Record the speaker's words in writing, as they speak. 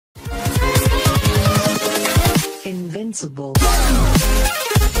Sensible.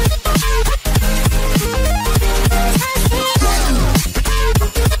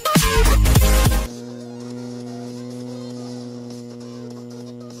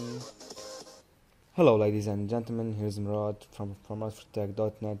 Hello ladies and gentlemen, here's Mrad from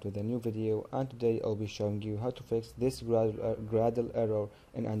formatfortech.net with a new video, and today I'll be showing you how to fix this Gradle error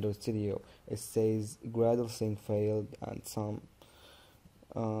in Android Studio. It says Gradle sync failed and some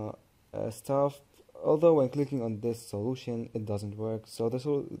stuff, although when clicking on this solution it doesn't work. So the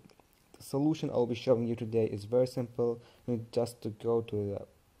solution I'll be showing you today is very simple. You need just to go to the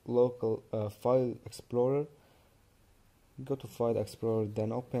local file explorer. Go to File Explorer,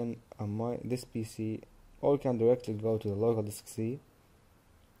 then open this PC, or you can directly go to the local disk C.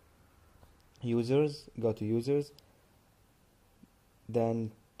 Users, go to Users,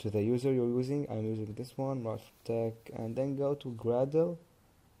 then to the user you're using. I'm using this one, Mrad Tech, and then go to Gradle,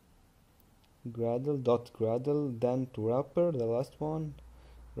 then to wrapper, the last one,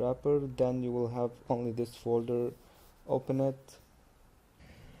 wrapper. Then you will have only this folder. Open it.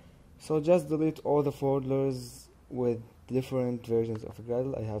 So just delete all the folders with different versions of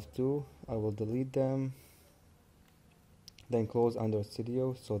Gradle. I have two. I will delete them. Then close Android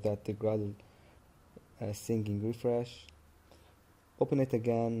Studio so that the Gradle syncing refresh. Open it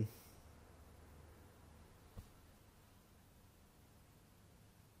again.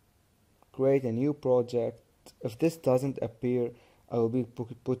 Create a new project. If this doesn't appear, I will be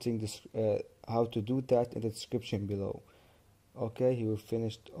putting this how to do that in the description below. Okay, you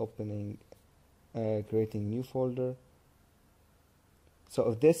finished opening, creating new folder. So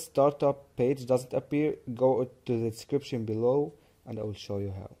if this startup page doesn't appear, go to the description below and I will show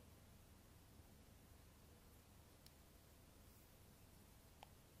you how.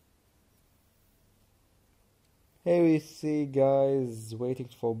 Here we see guys waiting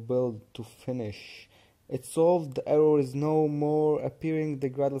for build to finish. It's solved. The error is no more appearing. The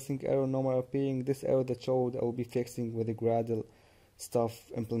Gradle sync error no more appearing. This error that showed I will be fixing with the Gradle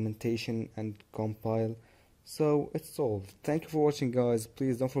stuff, implementation and compile. So it's solved. Thank you for watching guys.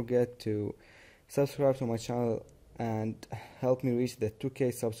 Please don't forget to subscribe to my channel and help me reach the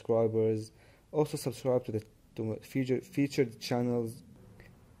 2K subscribers. Also subscribe to the featured channels,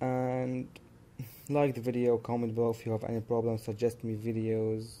 and like the video, comment below if you have any problems, suggest me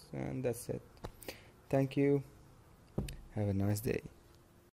videos, and that's it. Thank you. Have a nice day.